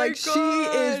know. Oh They're my like, she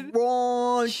is God.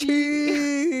 raunchy.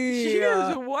 She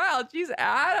is wild. She's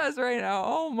at us right now.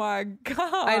 Oh my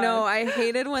God. I know. I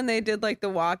hated when they did like the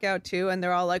walkout too, and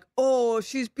they're all like, "Oh,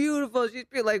 she's beautiful. She's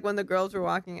beautiful." Like when the girls were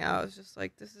walking out, I was just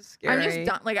like, "This is scary." I'm just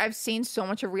done. Like, I've seen so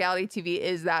much of reality TV.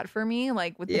 Is that for me?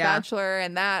 Like with The Yeah. Bachelor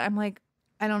and that, I'm like,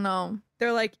 I don't know.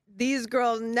 They're like, "These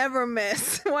girls never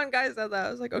miss." One guy said that.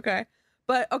 I was like, okay.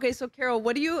 But okay, so Carol,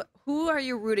 who are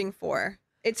you rooting for?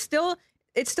 It's still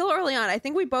early on. I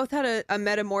think we both had a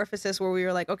metamorphosis where we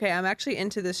were like, okay, I'm actually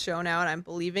into this show now and I'm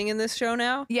believing in this show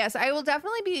now. Yes, I will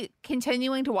definitely be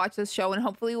continuing to watch this show, and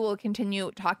hopefully we'll continue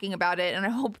talking about it. And I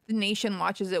hope the nation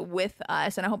watches it with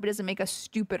us, and I hope it doesn't make us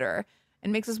stupider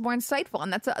and makes us more insightful.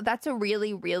 And that's a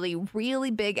really, really, really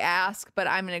big ask, but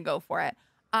I'm gonna go for it.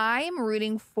 I am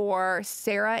rooting for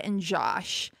Sarah and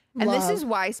Josh, and this is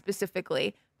why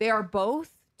specifically. They are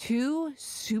both two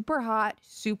super hot,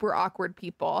 super awkward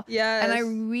people. Yes. And I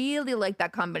really like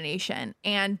that combination.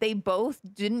 And they both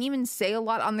didn't even say a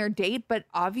lot on their date, but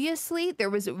obviously there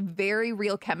was very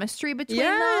real chemistry between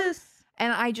them.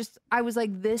 And I was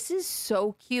like, this is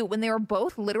so cute. When they were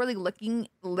both literally licking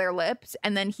their lips,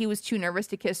 and then he was too nervous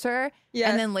to kiss her. Yes.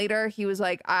 And then later he was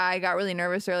like, I got really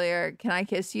nervous earlier. Can I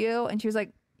kiss you? And she was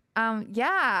like,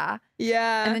 yeah.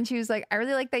 Yeah. And then she was like, I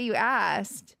really like that you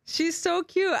asked. She's so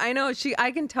cute. I know.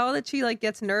 I can tell that she like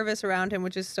gets nervous around him,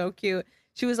 which is so cute.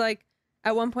 She was like,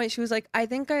 at one point she was like, I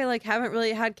think I like haven't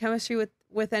really had chemistry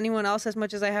with anyone else as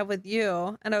much as I have with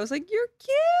you. And I was like, you're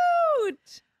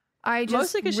cute. I just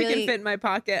mostly because she can fit in my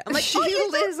pocket. I'm like, she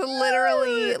oh, is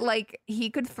literally like, he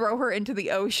could throw her into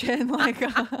the ocean. Like,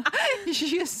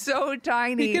 she is so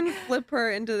tiny. He can flip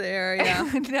her into the air. Yeah.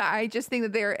 And I just think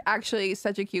that they're actually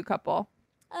such a cute couple.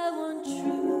 I want true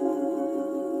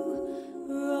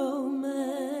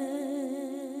romance.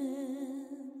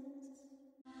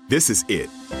 This is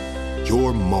it.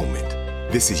 Your moment.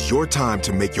 This is your time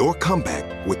to make your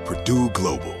comeback with Purdue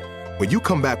Global. When you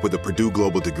come back with a Purdue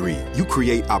Global degree, you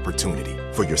create opportunity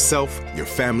for yourself, your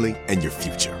family, and your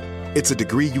future. It's a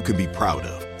degree you can be proud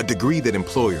of, a degree that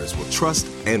employers will trust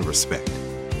and respect.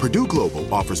 Purdue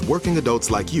Global offers working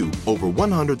adults like you over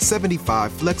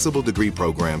 175 flexible degree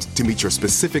programs to meet your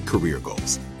specific career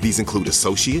goals. These include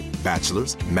associate,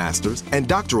 bachelor's, master's, and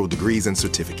doctoral degrees and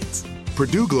certificates.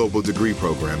 Purdue Global degree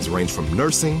programs range from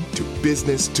nursing to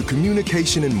business to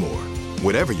communication and more.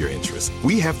 Whatever your interest,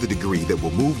 we have the degree that will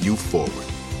move you forward.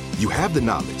 You have the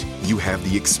knowledge, you have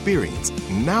the experience.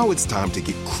 Now it's time to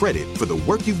get credit for the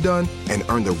work you've done and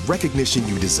earn the recognition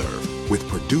you deserve with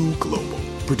Purdue Global,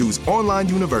 Purdue's online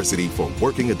university for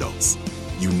working adults.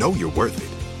 You know you're worth it.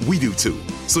 We do too.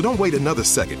 So don't wait another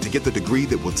second to get the degree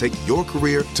that will take your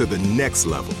career to the next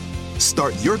level.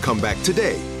 Start your comeback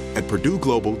today at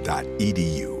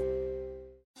purdueglobal.edu.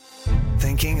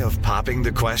 Thinking of popping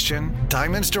the question?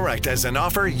 Diamonds Direct has an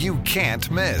offer you can't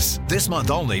miss. This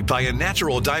month only, buy a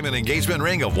natural diamond engagement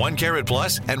ring of 1 carat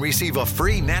plus and receive a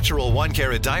free natural 1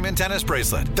 carat diamond tennis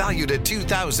bracelet valued at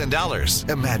 $2,000.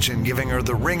 Imagine giving her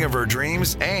the ring of her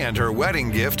dreams and her wedding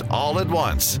gift all at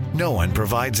once. No one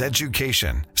provides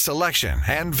education, selection,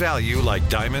 and value like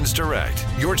Diamonds Direct.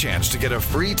 Your chance to get a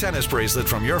free tennis bracelet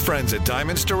from your friends at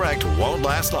Diamonds Direct won't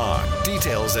last long.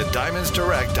 Details at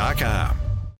diamondsdirect.com.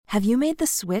 Have you made the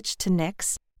switch to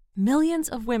Knix? Millions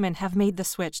of women have made the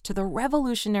switch to the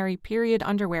revolutionary period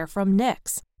underwear from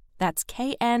Knix. That's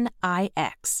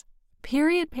Knix.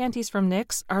 Period panties from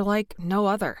Knix are like no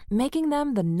other, making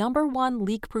them the #1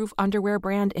 leak-proof underwear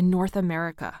brand in North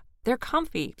America. They're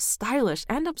comfy, stylish,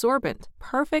 and absorbent,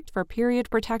 perfect for period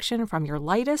protection from your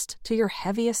lightest to your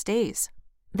heaviest days.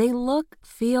 They look,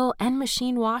 feel, and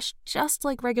machine wash just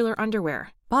like regular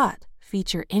underwear, but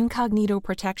feature incognito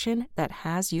protection that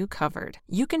has you covered.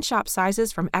 You can shop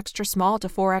sizes from extra small to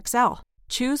 4XL.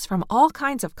 Choose from all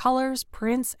kinds of colors,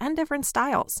 prints, and different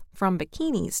styles, from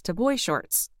bikinis to boy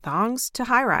shorts, thongs to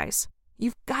high-rise.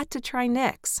 You've got to try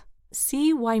Knix.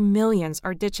 See why millions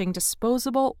are ditching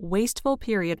disposable, wasteful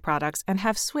period products and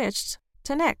have switched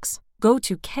to Knix. Go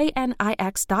to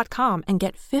knix.com and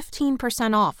get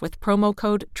 15% off with promo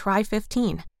code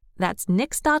TRY15. That's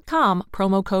Knix.com,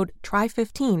 promo code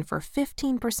TRY15 for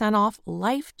 15% off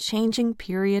life-changing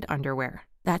period underwear.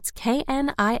 That's knix.com.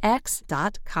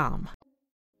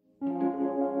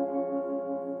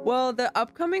 Well, the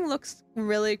upcoming looks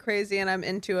really crazy and I'm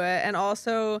into it. And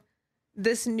also,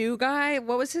 this new guy,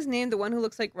 what was his name? The one who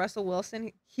looks like Russell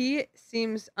Wilson. He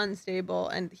seems unstable.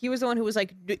 And he was the one who was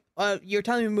like, you're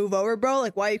telling me to move over, bro?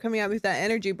 Like, why are you coming at me with that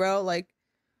energy, bro? Like,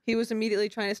 he was immediately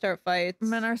trying to start fights.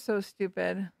 Men are so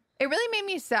stupid. It really made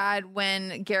me sad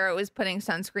when Garrett was putting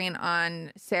sunscreen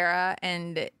on Sarah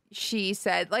and she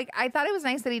said, like, I thought it was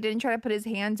nice that he didn't try to put his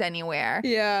hands anywhere.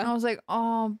 Yeah. And I was like,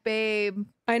 oh, babe.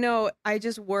 I know. I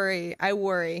just worry. I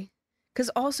worry.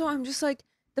 Because also I'm just like,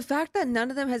 the fact that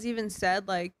none of them has even said,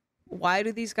 like, why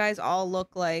do these guys all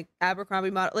look like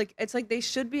Abercrombie model? Like, it's like they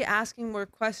should be asking more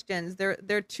questions.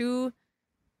 They're too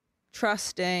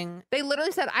trusting. They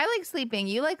literally said, I like sleeping.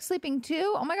 You like sleeping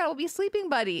too? Oh my God, we'll be sleeping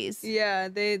buddies. Yeah,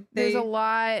 There's a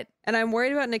lot. And I'm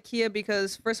worried about Nakia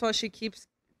because, first of all, she keeps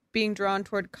being drawn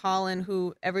toward Colin,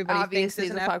 who everybody Obviously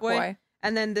thinks is the an fuckboy. F-boy.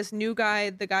 And then this new guy,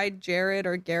 the guy Jared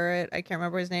or Garrett, I can't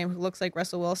remember his name, who looks like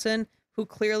Russell Wilson, who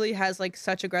clearly has like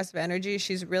such aggressive energy.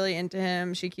 She's really into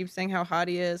him. She keeps saying how hot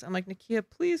he is. I'm like, Nakia,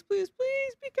 please, please,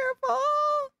 please be careful.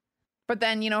 But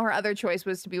then, her other choice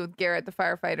was to be with Garrett, the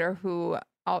firefighter who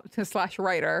 /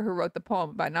 writer who wrote the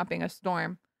poem about not being a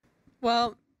storm.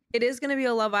 Well, it is going to be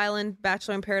a Love Island,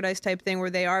 Bachelor in Paradise type thing where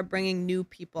they are bringing new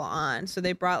people on. So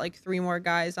they brought like 3 more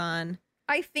guys on.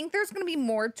 I think there's going to be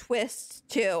more twists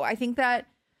too. I think that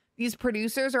these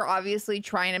producers are obviously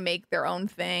trying to make their own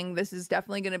thing. This is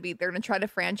definitely going to be, they're going to try to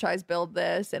franchise build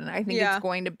this. And I think it's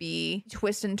going to be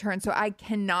twists and turns. So I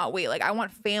cannot wait. Like, I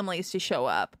want families to show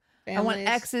up. I want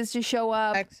exes to show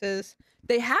up. Exes.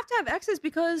 They have to have exes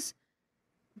because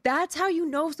that's how you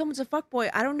know if someone's a fuckboy.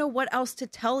 I don't know what else to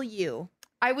tell you.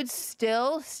 I would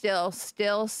still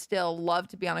love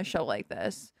to be on a show like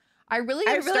this. I really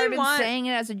started saying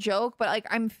it as a joke, but like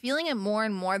I'm feeling it more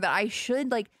and more that I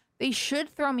should, like, they should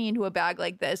throw me into a bag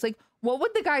like this. Like, what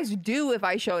would the guys do if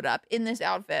I showed up in this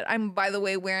outfit? I'm, by the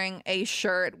way, wearing a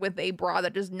shirt with a bra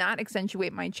that does not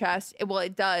accentuate my chest.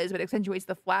 It does, but it accentuates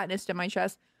the flatness to my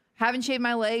chest. Haven't shaved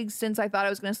my legs since I thought I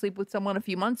was going to sleep with someone a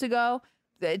few months ago.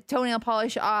 The toenail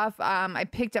polish off. I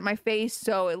picked at my face,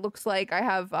 so it looks like I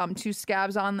have 2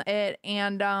 scabs on it.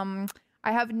 And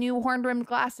I have new horn-rimmed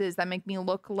glasses that make me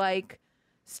look like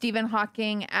Stephen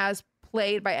Hawking as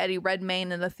played by Eddie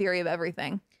Redmayne in The Theory of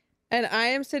Everything. And I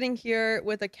am sitting here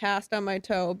with a cast on my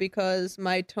toe because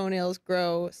my toenails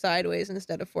grow sideways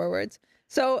instead of forwards.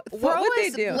 So what would they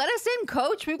do? Let us in,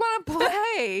 coach. We want to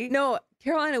play. No,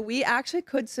 Carolina, we actually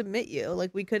could submit you.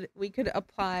 Like we could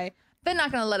apply. They're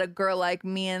not going to let a girl like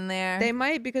me in there. They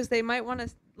might, because they might want to,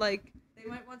 like, they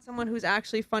might want someone who's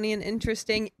actually funny and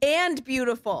interesting and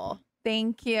beautiful.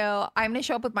 Thank you. I'm going to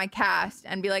show up with my cast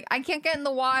and be like, I can't get in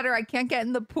the water. I can't get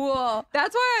in the pool.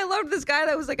 That's why I loved this guy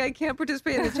that was like, I can't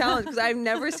participate in the challenge, because I've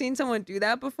never seen someone do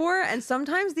that before. And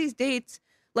sometimes these dates,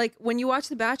 like when you watch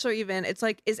The Bachelor even, it's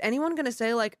like, is anyone going to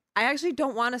say like, I actually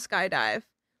don't want to skydive?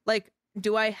 Like,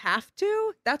 do I have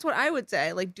to? That's what I would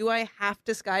say. Like, do I have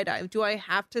to skydive? Do I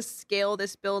have to scale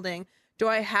this building? Do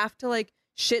I have to like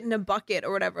shit in a bucket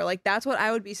or whatever? Like, that's what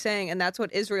I would be saying. And that's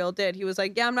what Israel did. He was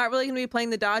like, yeah, I'm not really going to be playing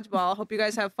the dodgeball. Hope you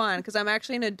guys have fun, because I'm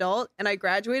actually an adult and I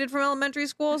graduated from elementary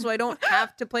school, so I don't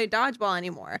have to play dodgeball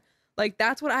anymore. Like,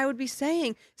 that's what I would be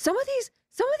saying. Some of these,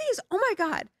 oh my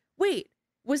God. Wait,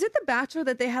 was it The Bachelor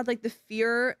that they had like the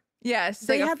fear? Yes,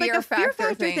 they like had like a fear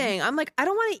factor thing. I'm like, I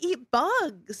don't want to eat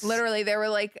bugs. Literally, they were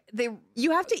like,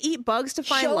 you have to eat bugs to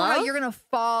find show love. How you're gonna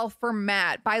fall for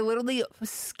Matt by literally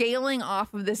scaling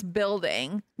off of this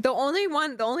building. The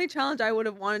only challenge I would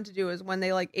have wanted to do is when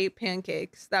they like ate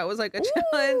pancakes. That was like a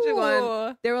challenge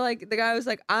one. They were like, the guy was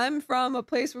like, I'm from a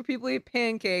place where people eat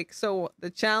pancakes, so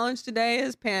the challenge today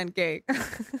is pancake.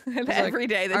 Every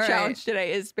day the challenge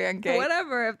today is pancake.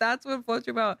 Whatever, if that's what floats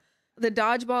your boat. The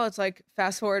dodgeball, it's like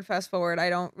fast forward. I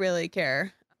don't really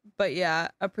care. But yeah,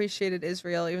 appreciated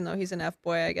Israel, even though he's an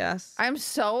F-boy, I guess. I'm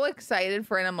so excited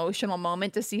for an emotional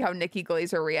moment to see how Nikki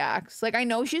Glaser reacts. Like, I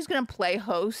know she's going to play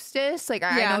hostess. Like,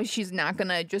 I know she's not going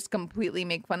to just completely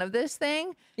make fun of this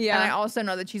thing. Yeah. And I also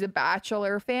know that she's a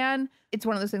Bachelor fan. It's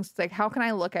one of those things, it's like, how can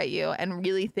I look at you and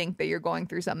really think that you're going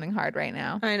through something hard right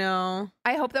now? I know.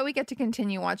 I hope that we get to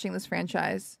continue watching this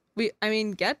franchise.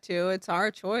 Get to. It's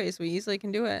our choice. We easily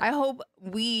can do it. I hope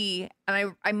we,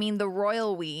 and I mean the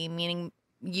royal we, meaning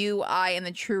you, I, and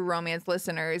the True Romance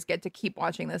listeners get to keep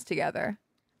watching this together.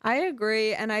 I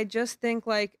agree. And I just think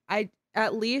like,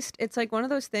 at least it's like one of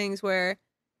those things where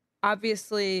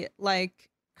obviously like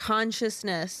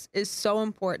consciousness is so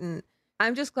important.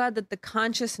 I'm just glad that the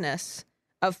consciousness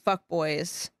of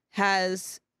fuckboys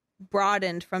has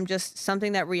broadened from just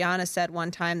something that Rihanna said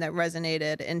one time that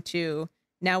resonated into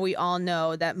now we all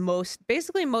know that most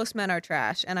men are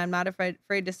trash, and I'm not afraid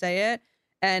to say it.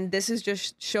 And this is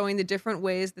just showing the different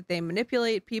ways that they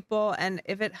manipulate people. And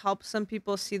if it helps some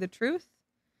people see the truth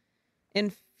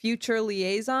in future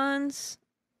liaisons,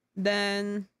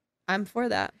 then I'm for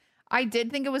that. I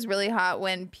did think it was really hot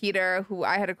when Peter, who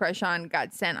I had a crush on,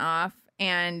 got sent off,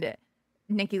 and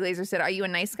Nikki Glaser said, "Are you a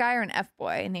nice guy or an F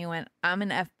boy?" And he went, "I'm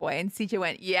an F boy." And CJ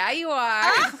went, "Yeah, you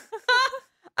are."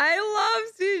 I love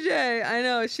CJ. I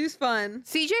know, she's fun.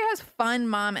 CJ has fun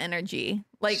mom energy.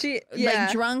 Like yeah.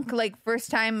 like drunk, like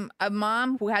first time a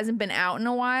mom who hasn't been out in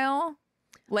a while.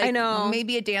 Like, I know.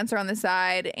 Maybe a dancer on the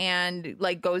side and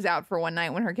like goes out for one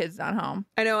night when her kid's not home.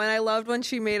 I know, and I loved when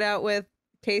she made out with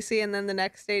Casey, and then the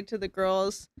next day to the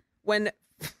girls when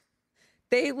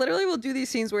they literally will do these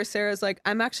scenes where Sarah's like,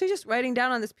 "I'm actually just writing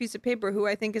down on this piece of paper who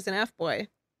I think is an F boy,"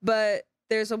 but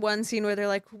there's one scene where they're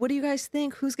like, "What do you guys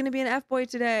think? Who's gonna be an F boy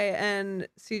today?" And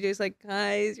CJ's like,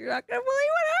 "Guys, you're not gonna believe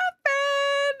what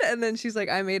happened." And then she's like,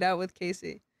 "I made out with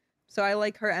Casey." So I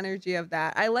like her energy of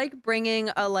that. I like bringing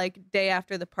a like day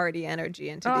after the party energy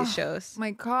into these shows.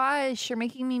 My gosh, you're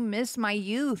making me miss my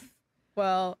youth.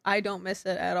 Well, I don't miss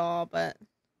it at all, but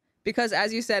because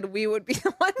as you said, we would be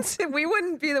the ones. We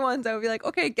wouldn't be the ones that would be like,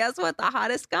 "Okay, guess what? The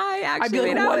hottest guy actually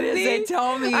made out with me." What is it?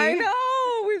 Tell me. I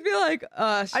know. We'd be like,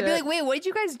 "Oh shit." I'd be like, "Wait, what did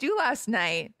you guys do last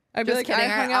night?" I'd be Just like,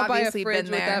 kidding. "I hung out by a obviously fridge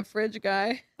been with there. that fridge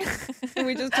guy." And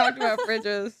we just talked about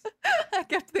fridges. I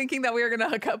kept thinking that we were gonna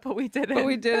hook up, but we didn't. But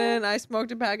we didn't. I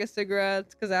smoked a pack of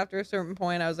cigarettes because after a certain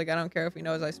point, I was like, I don't care if he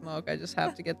knows I smoke. I just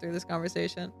have to get through this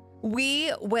conversation.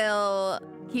 We will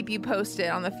keep you posted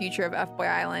on the future of F Boy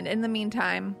Island. In the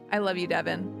meantime, I love you,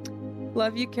 Devin.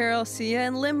 Love you, Carol. See ya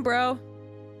in Limbro.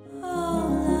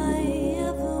 All I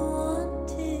ever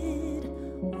wanted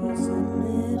was a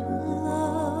little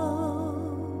love.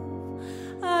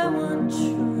 I want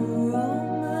true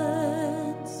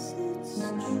romance, it's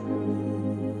true.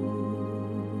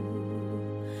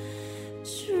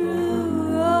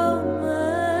 True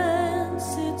romance,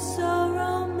 it's so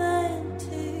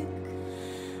romantic.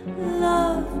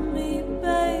 Love me,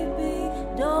 baby,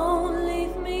 don't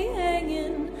leave me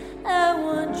hanging. I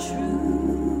want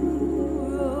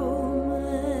true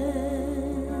romance.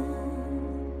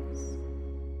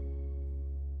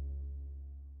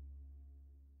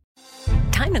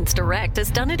 Diamonds Direct has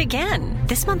done it again.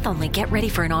 This month only, get ready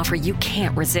for an offer you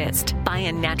can't resist. Buy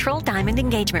a natural diamond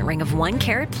engagement ring of 1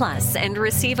 carat plus and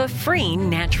receive a free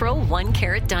natural 1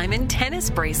 carat diamond tennis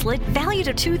bracelet valued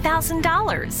at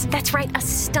 $2,000. That's right, a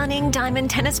stunning diamond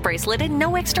tennis bracelet at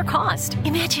no extra cost.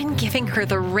 Imagine giving her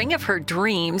the ring of her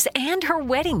dreams and her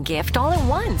wedding gift all at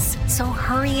once. So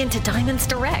hurry into Diamonds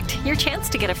Direct. Your chance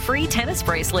to get a free tennis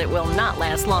bracelet will not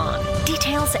last long.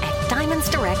 Details at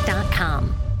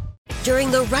diamondsdirect.com.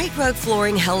 During the Right Rug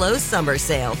Flooring Hello Summer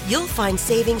Sale, you'll find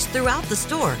savings throughout the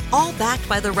store, all backed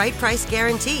by the right price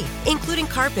guarantee, including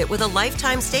carpet with a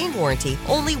lifetime stain warranty,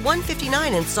 only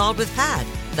 $159 installed with pad.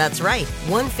 That's right,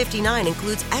 $159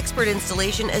 includes expert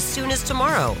installation as soon as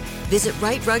tomorrow. Visit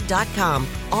rightrug.com,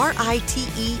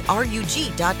 RITERUG.com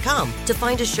to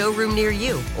find a showroom near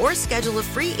you or schedule a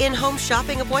free in-home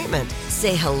shopping appointment.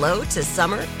 Say hello to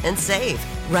summer and save.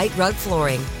 Right Rug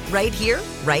Flooring, right here,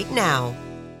 right now.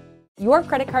 Your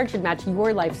credit card should match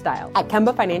your lifestyle. At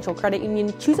Kemba Financial Credit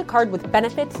Union, choose a card with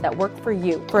benefits that work for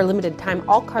you. For a limited time,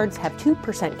 all cards have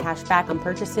 2% cash back on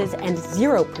purchases and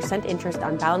 0% interest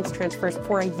on balance transfers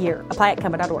for a year. Apply at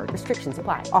Kemba.org. Restrictions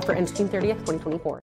apply. Offer ends June 30th, 2024.